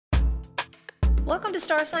Welcome to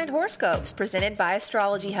Star Sign Horoscopes, presented by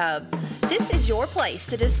Astrology Hub. This is your place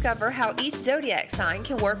to discover how each zodiac sign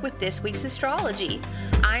can work with this week's astrology.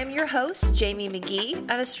 I am your host, Jamie McGee,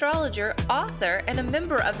 an astrologer, author, and a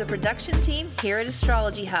member of the production team here at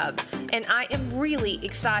Astrology Hub, and I am really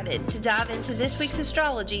excited to dive into this week's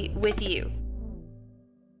astrology with you.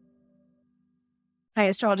 Hi,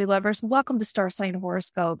 astrology lovers. Welcome to Star Sign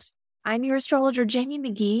Horoscopes. I'm your astrologer, Jamie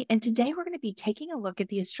McGee, and today we're going to be taking a look at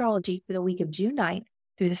the astrology for the week of June 9th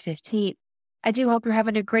through the 15th. I do hope you're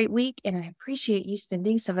having a great week, and I appreciate you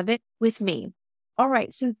spending some of it with me. All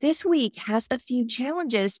right, so this week has a few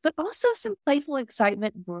challenges, but also some playful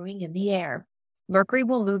excitement brewing in the air. Mercury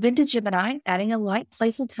will move into Gemini, adding a light,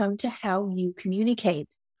 playful tone to how you communicate,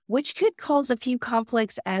 which could cause a few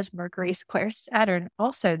conflicts as Mercury squares Saturn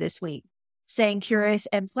also this week. Staying curious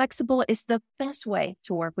and flexible is the best way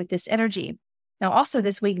to work with this energy. Now, also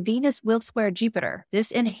this week, Venus will square Jupiter.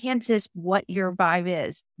 This enhances what your vibe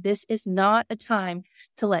is. This is not a time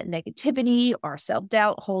to let negativity or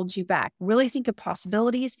self-doubt hold you back. Really think of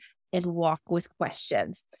possibilities and walk with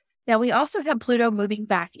questions. Now, we also have Pluto moving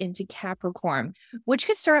back into Capricorn, which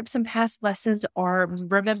could stir up some past lessons or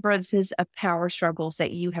remembrances of power struggles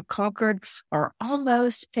that you have conquered or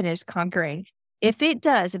almost finished conquering. If it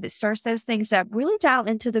starts those things up, really dial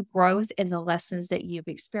into the growth and the lessons that you've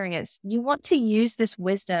experienced. You want to use this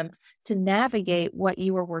wisdom to navigate what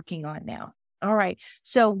you are working on now. All right.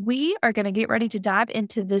 So we are going to get ready to dive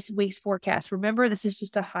into this week's forecast. Remember, this is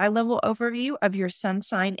just a high-level overview of your sun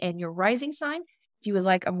sign and your rising sign. If you would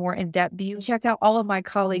like a more in-depth view, check out all of my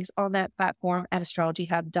colleagues on that platform at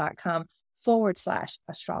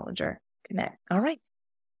astrologyhub.com/astrologer connect. All right.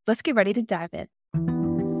 Let's get ready to dive in.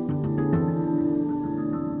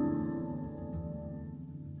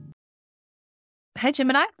 Hi,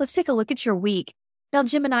 Gemini. Let's take a look at your week. Now,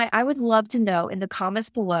 Gemini, I would love to know in the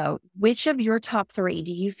comments below, which of your top three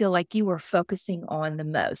do you feel like you are focusing on the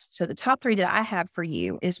most? So the top three that I have for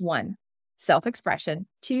you is 1, self-expression,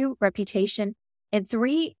 2, reputation, and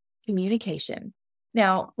 3, communication.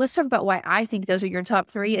 Now, let's talk about why I think those are your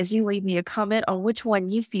top three as you leave me a comment on which one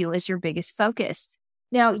you feel is your biggest focus.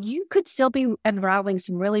 Now, you could still be unraveling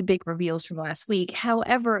some really big reveals from last week.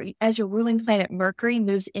 However, as your ruling planet Mercury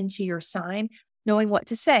moves into your sign, knowing what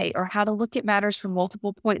to say or how to look at matters from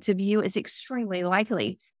multiple points of view is extremely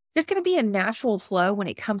likely. There's going to be a natural flow when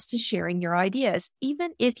it comes to sharing your ideas, even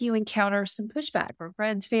if you encounter some pushback from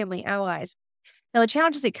friends, family, allies. Now, the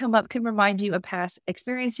challenges that come up can remind you of past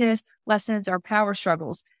experiences, lessons, or power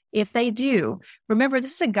struggles. If they do, remember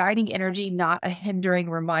this is a guiding energy, not a hindering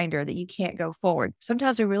reminder that you can't go forward.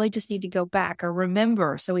 Sometimes we really just need to go back or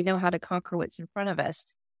remember so we know how to conquer what's in front of us,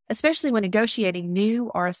 especially when negotiating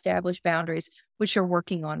new or established boundaries, which you're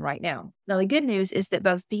working on right now. Now, the good news is that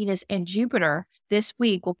both Venus and Jupiter this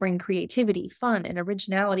week will bring creativity, fun, and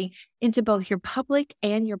originality into both your public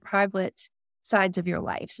and your private sides of your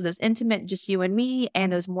life. So those intimate, just you and me,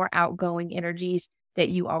 and those more outgoing energies that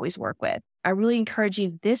you always work with. I really encourage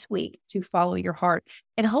you this week to follow your heart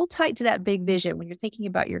and hold tight to that big vision when you're thinking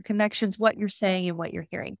about your connections, what you're saying, and what you're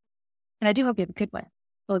hearing. And I do hope you have a good one.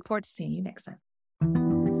 I look forward to seeing you next time.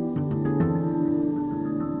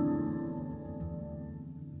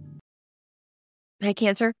 Hi,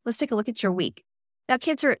 Cancer. Let's take a look at your week. Now,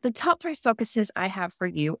 Cancer, the top 3 focuses I have for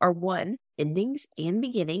you are 1, endings and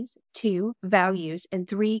beginnings, 2, values, and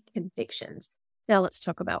 3, convictions. Now, let's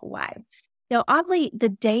talk about why. Now, oddly, the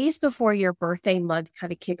days before your birthday month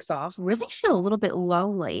kind of kicks off really feel a little bit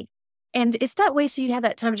lonely. And it's that way so you have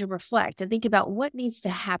that time to reflect and think about what needs to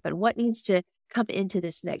happen, what needs to come into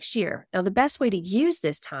this next year. Now, the best way to use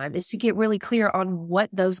this time is to get really clear on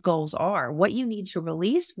what those goals are, what you need to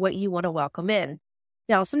release, what you want to welcome in.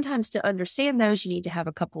 Now, sometimes to understand those, you need to have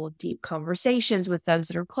a couple of deep conversations with those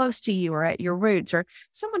that are close to you or at your roots, or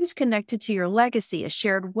someone who's connected to your legacy, a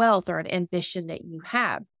shared wealth, or an ambition that you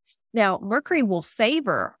have. Now, Mercury will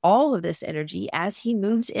favor all of this energy as he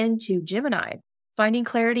moves into Gemini. Finding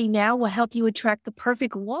clarity now will help you attract the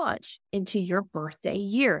perfect launch into your birthday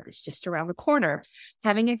year. It's just around the corner.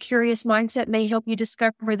 Having a curious mindset may help you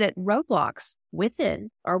discover that roadblocks,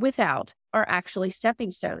 within or without, are actually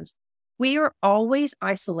stepping stones. We are always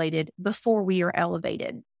isolated before we are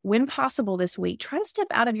elevated. When possible this week, try to step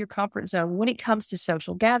out of your comfort zone when it comes to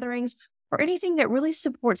social gatherings or anything that really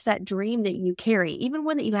supports that dream that you carry, even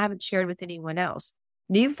one that you haven't shared with anyone else.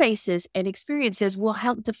 New faces and experiences will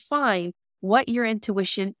help define what your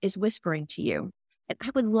intuition is whispering to you. And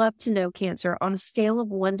I would love to know, Cancer, on a scale of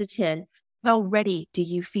 1 to 10, how ready do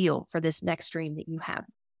you feel for this next dream that you have?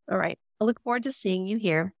 All right. I look forward to seeing you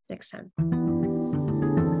here next time.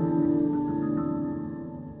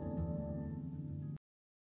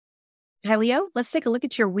 Hi, Leo. Let's take a look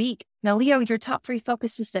at your week. Now, Leo, your top three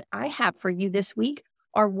focuses that I have for you this week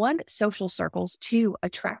are one, social circles, two,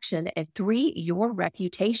 attraction, and three, your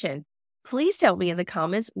reputation. Please tell me in the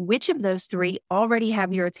comments which of those three already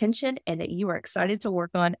have your attention and that you are excited to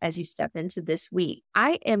work on as you step into this week.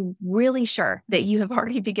 I am really sure that you have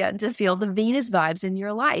already begun to feel the Venus vibes in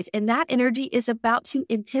your life, and that energy is about to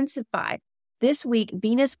intensify. This week,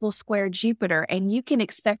 Venus will square Jupiter, and you can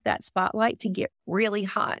expect that spotlight to get really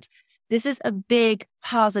hot. This is a big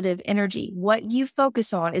positive energy. What you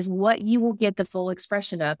focus on is what you will get the full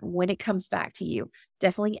expression of when it comes back to you.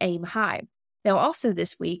 Definitely aim high. Now, also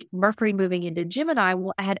this week, Mercury moving into Gemini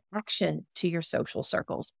will add action to your social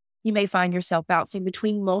circles. You may find yourself bouncing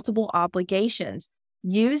between multiple obligations.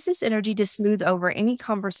 Use this energy to smooth over any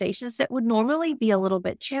conversations that would normally be a little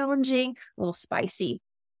bit challenging, a little spicy.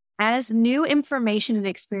 As new information and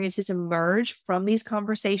experiences emerge from these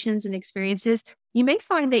conversations and experiences, you may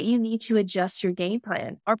find that you need to adjust your game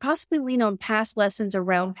plan or possibly lean on past lessons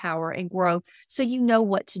around power and growth so you know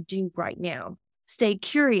what to do right now. Stay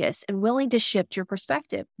curious and willing to shift your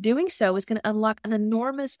perspective. Doing so is going to unlock an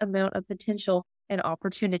enormous amount of potential and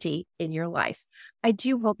opportunity in your life. I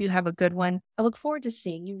do hope you have a good one. I look forward to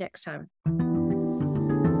seeing you next time.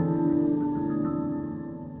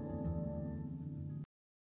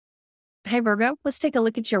 Hey, Virgo, let's take a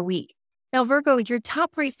look at your week. Now, Virgo, your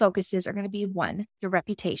top three focuses are going to be one, your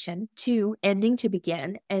reputation, two, ending to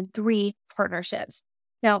begin, and three, partnerships.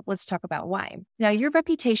 Now, let's talk about why. Now, your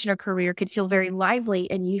reputation or career could feel very lively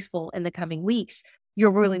and youthful in the coming weeks.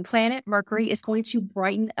 Your ruling planet, Mercury, is going to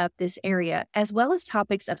brighten up this area, as well as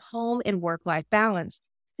topics of home and work-life balance.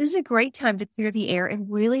 This is a great time to clear the air and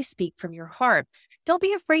really speak from your heart. Don't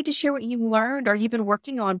be afraid to share what you learned or you've been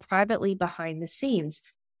working on privately behind the scenes.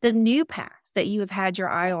 The new path that you have had your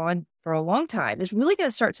eye on for a long time is really going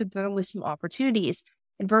to start to boom with some opportunities.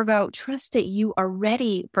 And Virgo, trust that you are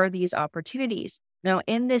ready for these opportunities. Now,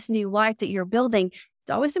 in this new life that you're building, it's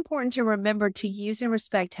always important to remember to use and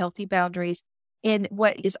respect healthy boundaries in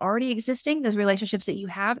what is already existing, those relationships that you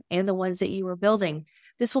have and the ones that you are building.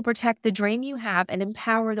 This will protect the dream you have and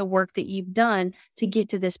empower the work that you've done to get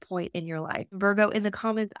to this point in your life. Virgo, in the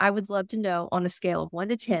comments, I would love to know on a scale of 1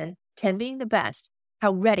 to 10, 10 being the best,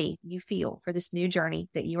 how ready you feel for this new journey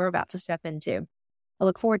that you are about to step into. I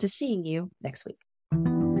look forward to seeing you next week.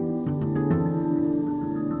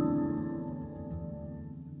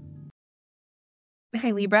 Hi,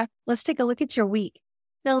 Libra. Let's take a look at your week.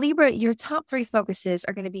 Now, Libra, your top three focuses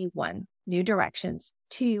are going to be one, new directions,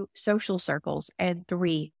 two, social circles, and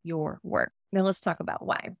three, your work. Now, let's talk about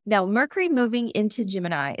why. Now, Mercury moving into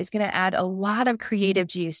Gemini is going to add a lot of creative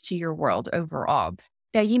juice to your world overall.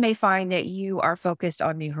 Now, you may find that you are focused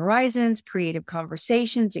on new horizons, creative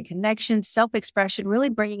conversations and connections, self-expression, really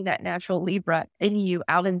bringing that natural Libra in you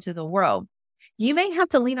out into the world. You may have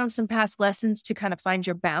to lean on some past lessons to kind of find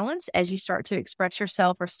your balance as you start to express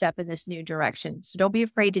yourself or step in this new direction. So don't be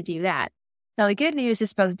afraid to do that. Now, the good news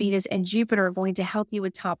is both Venus and Jupiter are going to help you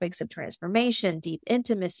with topics of transformation, deep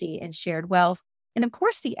intimacy, and shared wealth. And of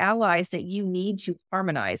course, the allies that you need to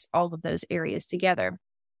harmonize all of those areas together.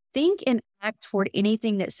 Think and act toward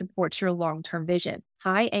anything that supports your long-term vision.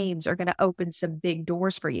 High aims are going to open some big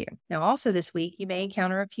doors for you. Now, also this week, you may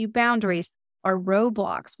encounter a few boundaries or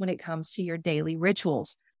roadblocks when it comes to your daily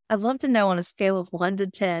rituals. I'd love to know on a scale of 1 to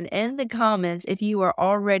 10 in the comments if you are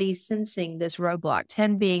already sensing this roadblock,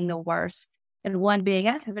 10 being the worst and 1 being,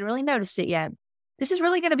 I haven't really noticed it yet. This is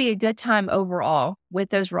really going to be a good time overall with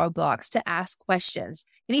those roadblocks to ask questions.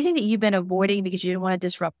 Anything that you've been avoiding because you didn't want to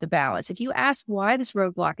disrupt the balance. If you ask why this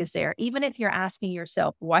roadblock is there, even if you're asking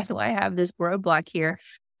yourself, why do I have this roadblock here?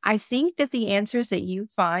 I think that the answers that you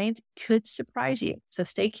find could surprise you. So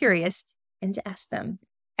stay curious and to ask them.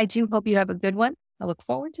 I do hope you have a good one. I look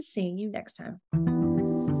forward to seeing you next time.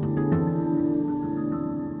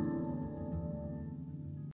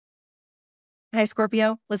 Hi,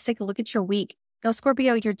 Scorpio. Let's take a look at your week. Now,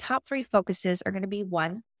 Scorpio, your top three focuses are going to be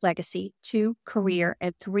 1, legacy, 2, career,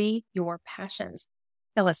 and 3, your passions.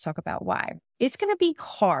 Now, let's talk about why. It's going to be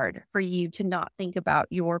hard for you to not think about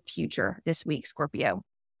your future this week, Scorpio.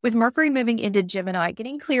 With Mercury moving into Gemini,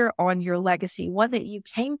 getting clear on your legacy, one that you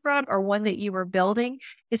came from or one that you were building,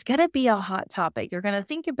 is going to be a hot topic. You're going to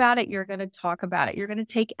think about it. You're going to talk about it. You're going to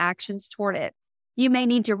take actions toward it. You may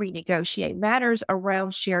need to renegotiate matters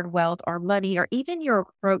around shared wealth or money, or even your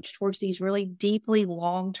approach towards these really deeply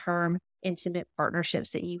long-term, intimate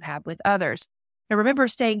partnerships that you have with others. Now, remember,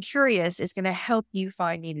 staying curious is going to help you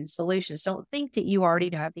find needed solutions. Don't think that you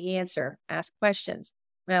already have the answer. Ask questions.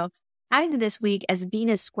 Well, adding to this week, as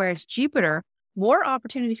Venus squares Jupiter, more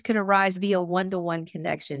opportunities could arise via one-to-one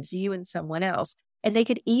connections, you and someone else. and they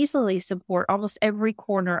could easily support almost every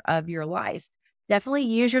corner of your life. Definitely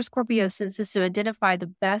use your Scorpio senses to identify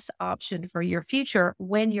the best option for your future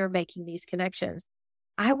when you're making these connections.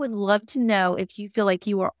 I would love to know if you feel like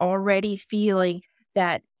you are already feeling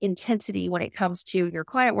that intensity when it comes to your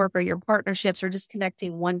client work or your partnerships or just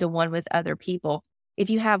connecting one to one with other people. If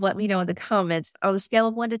you have, let me know in the comments on a scale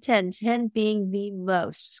of 1 to 10, 10 being the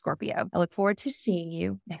most Scorpio. I look forward to seeing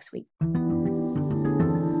you next week.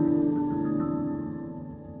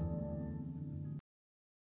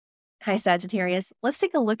 Hi, Sagittarius. Let's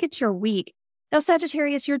take a look at your week. Now,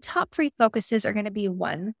 Sagittarius, your top 3 focuses are going to be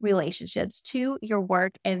 1, relationships, 2, your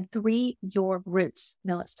work, and 3, your roots.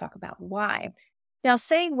 Now, let's talk about why. Now,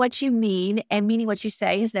 saying what you mean and meaning what you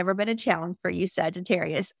say has never been a challenge for you,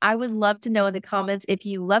 Sagittarius. I would love to know in the comments if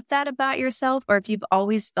you love that about yourself or if you've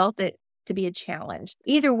always felt it to be a challenge.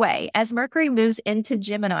 Either way, as Mercury moves into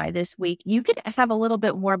Gemini this week, you could have a little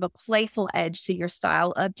bit more of a playful edge to your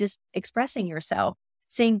style of just expressing yourself.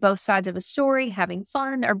 Seeing both sides of a story, having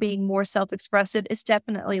fun, or being more self-expressive is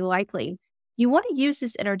definitely likely. You want to use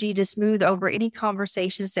this energy to smooth over any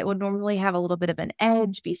conversations that would normally have a little bit of an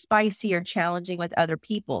edge, be spicy or challenging with other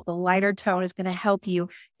people. The lighter tone is going to help you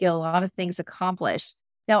get a lot of things accomplished.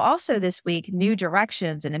 Now, also this week, new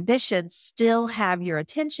directions and ambitions still have your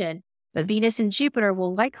attention, but Venus and Jupiter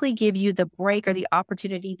will likely give you the break or the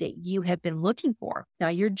opportunity that you have been looking for. Now,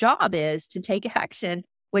 your job is to take action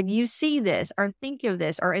when you see this or think of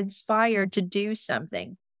this or inspired to do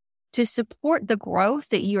something. To support the growth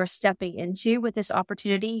that you are stepping into with this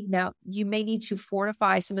opportunity, now you may need to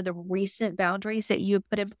fortify some of the recent boundaries that you have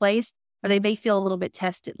put in place, or they may feel a little bit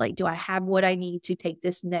tested. Like, do I have what I need to take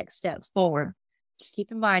this next step forward? Just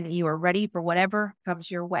keep in mind that you are ready for whatever comes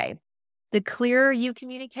your way. The clearer you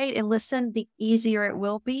communicate and listen, the easier it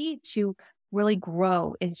will be to really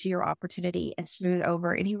grow into your opportunity and smooth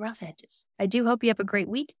over any rough edges. I do hope you have a great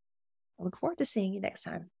week. I look forward to seeing you next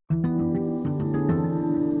time.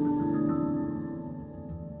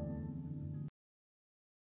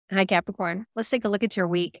 Hi, Capricorn. Let's take a look at your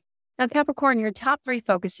week. Now, Capricorn, your top 3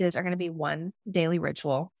 focuses are going to be 1, daily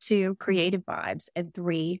ritual, 2, creative vibes, and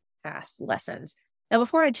 3, past lessons. Now,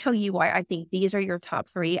 before I tell you why I think these are your top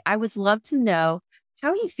 3, I would love to know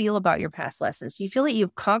how you feel about your past lessons. Do you feel that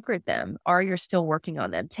you've conquered them or you're still working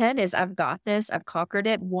on them? 10 is I've got this, I've conquered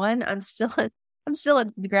it. 1, I'm still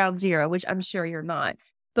at ground zero, which I'm sure you're not.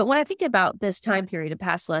 But when I think about this time period of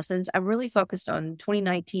past lessons, I'm really focused on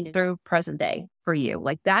 2019 through present day for you.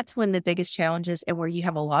 Like, that's when the biggest challenges and where you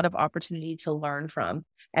have a lot of opportunity to learn from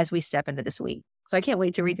as we step into this week. So I can't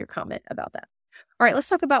wait to read your comment about that. All right, let's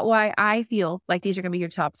talk about why I feel like these are going to be your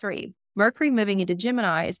top 3. Mercury moving into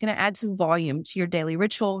Gemini is going to add some volume to your daily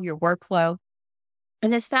ritual, your workflow.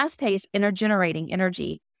 And this fast-paced, generating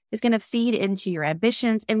energy is going to feed into your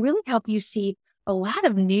ambitions and really help you see a lot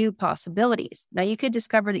of new possibilities. Now, you could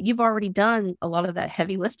discover that you've already done a lot of that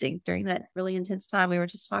heavy lifting during that really intense time we were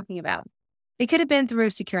just talking about. It could have been through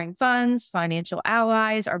securing funds, financial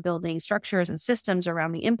allies, or building structures and systems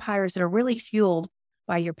around the empires that are really fueled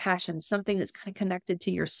by your passion, something that's kind of connected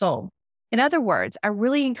to your soul. In other words, I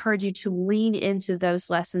really encourage you to lean into those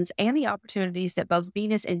lessons and the opportunities that both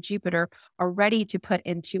Venus and Jupiter are ready to put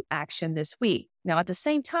into action this week. Now, at the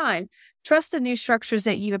same time, trust the new structures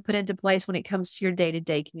that you have put into place when it comes to your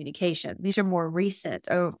day-to-day communication. These are more recent,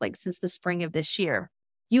 like since the spring of this year.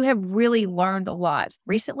 You have really learned a lot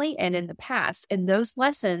recently and in the past, and those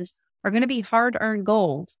lessons are going to be hard-earned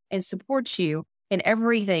goals and support you in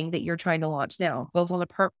everything that you're trying to launch now, both on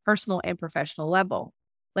a personal and professional level.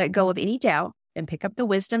 Let go of any doubt and pick up the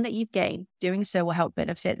wisdom that you've gained. Doing so will help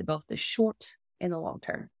benefit both the short and the long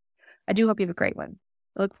term. I do hope you have a great one.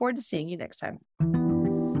 I look forward to seeing you next time.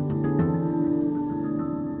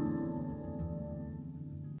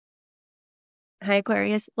 Hi,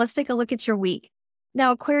 Aquarius. Let's take a look at your week.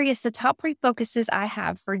 Now, Aquarius, the top 3 focuses I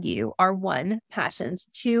have for you are 1, passions,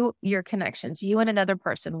 2, your connections, you and another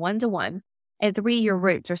person, 1-to-1, and 3, your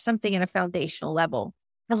roots or something at a foundational level.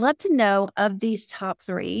 I'd love to know of these top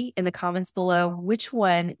 3 in the comments below, which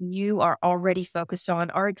one you are already focused on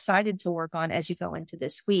or excited to work on as you go into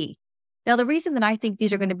this week. Now, the reason that I think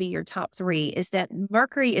these are going to be your top 3 is that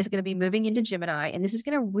Mercury is going to be moving into Gemini, and this is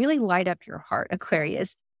going to really light up your heart,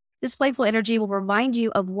 Aquarius. This playful energy will remind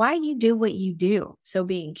you of why you do what you do. So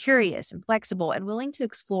being curious and flexible and willing to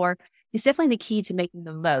explore is definitely the key to making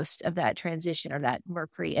the most of that transition or that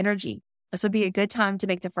Mercury energy. This would be a good time to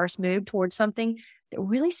make the first move towards something that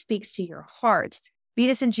really speaks to your heart.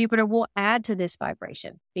 Venus and Jupiter will add to this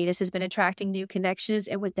vibration. Venus has been attracting new connections,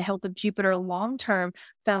 and with the help of Jupiter, long-term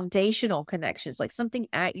foundational connections, like something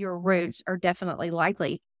at your roots, are definitely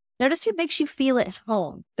likely. Notice who makes you feel at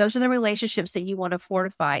home. Those are the relationships that you want to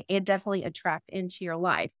fortify and definitely attract into your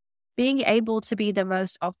life. Being able to be the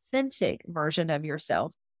most authentic version of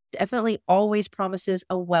yourself definitely always promises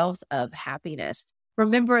a wealth of happiness.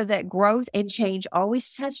 Remember that growth and change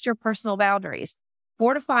always test your personal boundaries.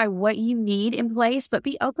 Fortify what you need in place, but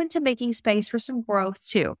be open to making space for some growth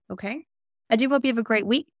too. Okay. I do hope you have a great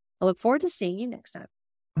week. I look forward to seeing you next time.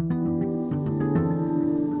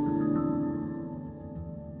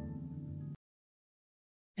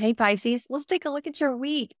 Hey, Pisces, let's take a look at your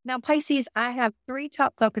week. Now, Pisces, I have three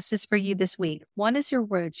top focuses for you this week. One is your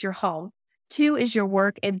roots, your home. Two is your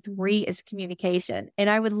work, and three is communication. And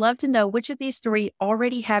I would love to know which of these three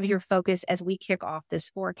already have your focus as we kick off this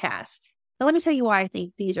forecast. Now, let me tell you why I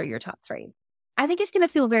think these are your top three. I think it's going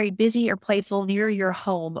to feel very busy or playful near your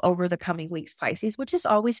home over the coming weeks, Pisces, which is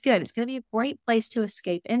always good. It's going to be a great place to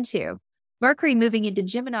escape into. Mercury moving into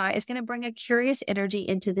Gemini is going to bring a curious energy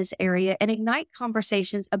into this area and ignite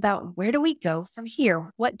conversations about where do we go from here?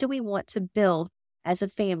 What do we want to build as a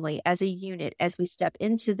family, as a unit, as we step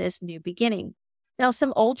into this new beginning? Now,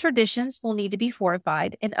 some old traditions will need to be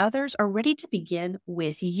fortified and others are ready to begin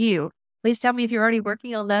with you. Please tell me if you're already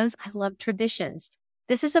working on those. I love traditions.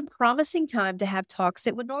 This is a promising time to have talks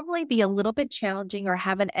that would normally be a little bit challenging or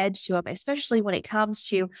have an edge to them, especially when it comes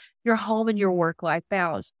to your home and your work-life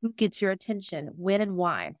balance. Who gets your attention? When and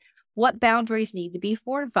why? What boundaries need to be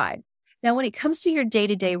fortified? Now, when it comes to your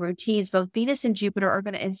day-to-day routines, both Venus and Jupiter are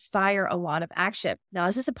going to inspire a lot of action. Now,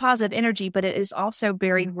 this is a positive energy, but it is also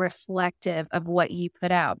very reflective of what you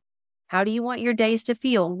put out. How do you want your days to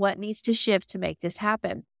feel? What needs to shift to make this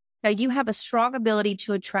happen? Now, you have a strong ability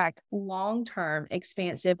to attract long-term,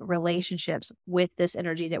 expansive relationships with this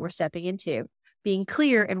energy that we're stepping into. Being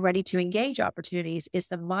clear and ready to engage opportunities is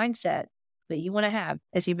the mindset that you want to have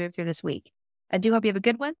as you move through this week. I do hope you have a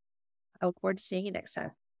good one. I look forward to seeing you next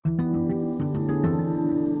time.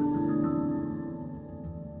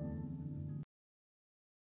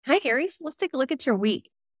 Hi, Aries. Let's take a look at your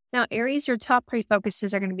week. Now, Aries, your top three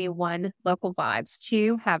focuses are going to be one, local vibes,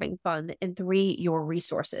 two, having fun, and three, your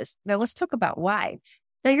resources. Now, let's talk about why.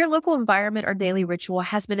 Now, your local environment or daily ritual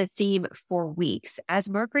has been a theme for weeks. As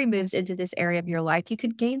Mercury moves into this area of your life, you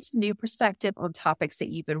could gain some new perspective on topics that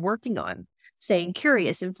you've been working on. Staying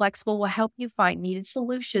curious and flexible will help you find needed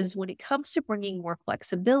solutions when it comes to bringing more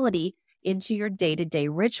flexibility into your day-to-day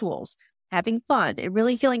rituals. Having fun and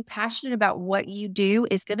really feeling passionate about what you do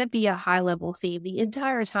is going to be a high level theme the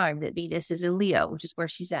entire time that Venus is in Leo, which is where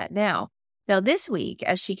she's at now. Now, this week,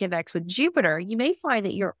 as she connects with Jupiter, you may find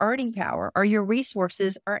that your earning power or your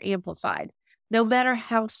resources are amplified. No matter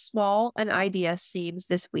how small an idea seems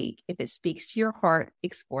this week, if it speaks to your heart,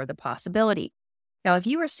 explore the possibility. Now, if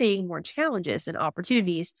you are seeing more challenges than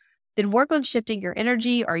opportunities, then work on shifting your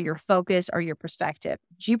energy or your focus or your perspective.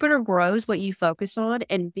 Jupiter grows what you focus on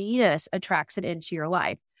and Venus attracts it into your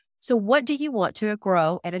life. So what do you want to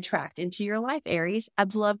grow and attract into your life, Aries?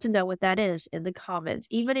 I'd love to know what that is in the comments,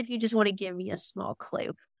 even if you just want to give me a small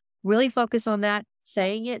clue. Really focus on that,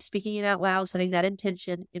 saying it, speaking it out loud, setting that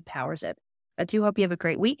intention empowers it. I do hope you have a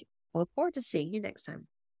great week. I look forward to seeing you next time.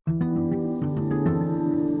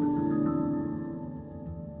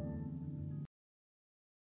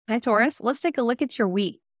 Hi, Taurus. Let's take a look at your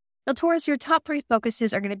week. Now, Taurus, your top three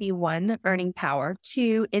focuses are going to be one, earning power,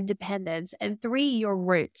 two, independence, and three, your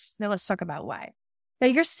roots. Now, let's talk about why. Now,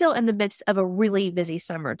 you're still in the midst of a really busy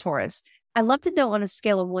summer, Taurus. I'd love to know on a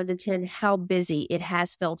scale of 1 to 10 how busy it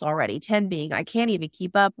has felt already. 10 being, I can't even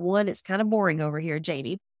keep up. 1, it's kind of boring over here,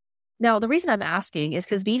 Jamie. Now, the reason I'm asking is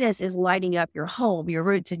because Venus is lighting up your home, your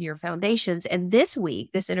roots, and your foundations. And this week,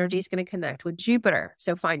 this energy is going to connect with Jupiter.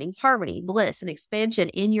 So finding harmony, bliss, and expansion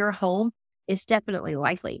in your home is definitely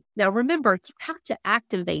likely. Now, remember, you have to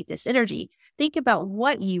activate this energy. Think about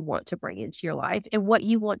what you want to bring into your life and what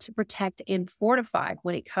you want to protect and fortify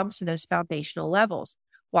when it comes to those foundational levels.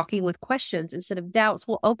 Walking with questions instead of doubts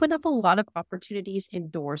will open up a lot of opportunities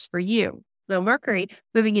and doors for you. Now, Mercury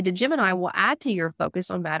moving into Gemini will add to your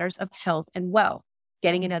focus on matters of health and wealth.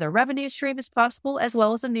 Getting another revenue stream is possible, as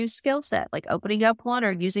well as a new skill set, like opening up one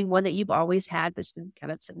or using one that you've always had that's been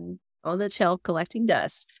kind of sitting on the shelf collecting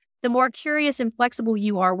dust. The more curious and flexible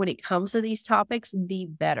you are when it comes to these topics, the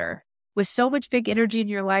better. With so much big energy in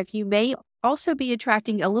your life, you may also be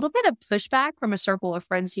attracting a little bit of pushback from a circle of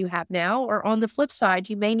friends you have now, or on the flip side,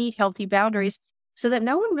 you may need healthy boundaries so that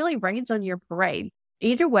no one really rains on your parade.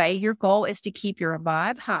 Either way, your goal is to keep your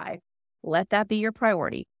vibe high. Let that be your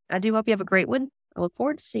priority. I do hope you have a great one. I look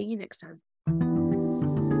forward to seeing you next time.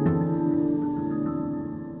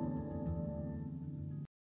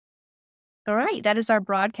 All right, that is our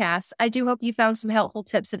broadcast. I do hope you found some helpful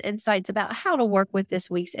tips and insights about how to work with this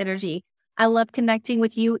week's energy. I love connecting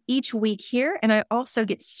with you each week here, and I also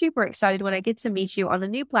get super excited when I get to meet you on the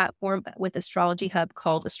new platform with Astrology Hub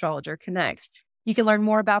called Astrologer Connect. You can learn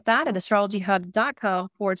more about that at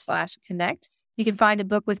astrologyhub.com/connect. You can find a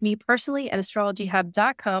book with me personally at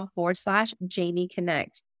astrologyhub.com/Jamie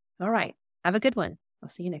Connect. All right, have a good one. I'll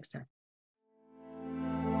see you next time.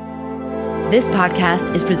 This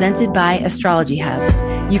podcast is presented by Astrology Hub.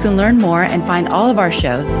 You can learn more and find all of our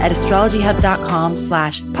shows at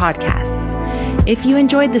astrologyhub.com/podcast. If you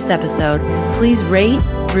enjoyed this episode, please rate,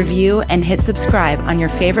 review, and hit subscribe on your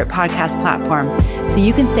favorite podcast platform so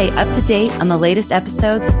you can stay up to date on the latest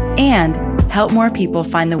episodes and help more people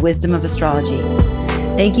find the wisdom of astrology.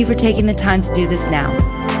 Thank you for taking the time to do this now.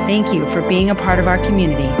 Thank you for being a part of our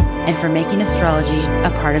community and for making astrology a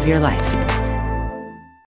part of your life.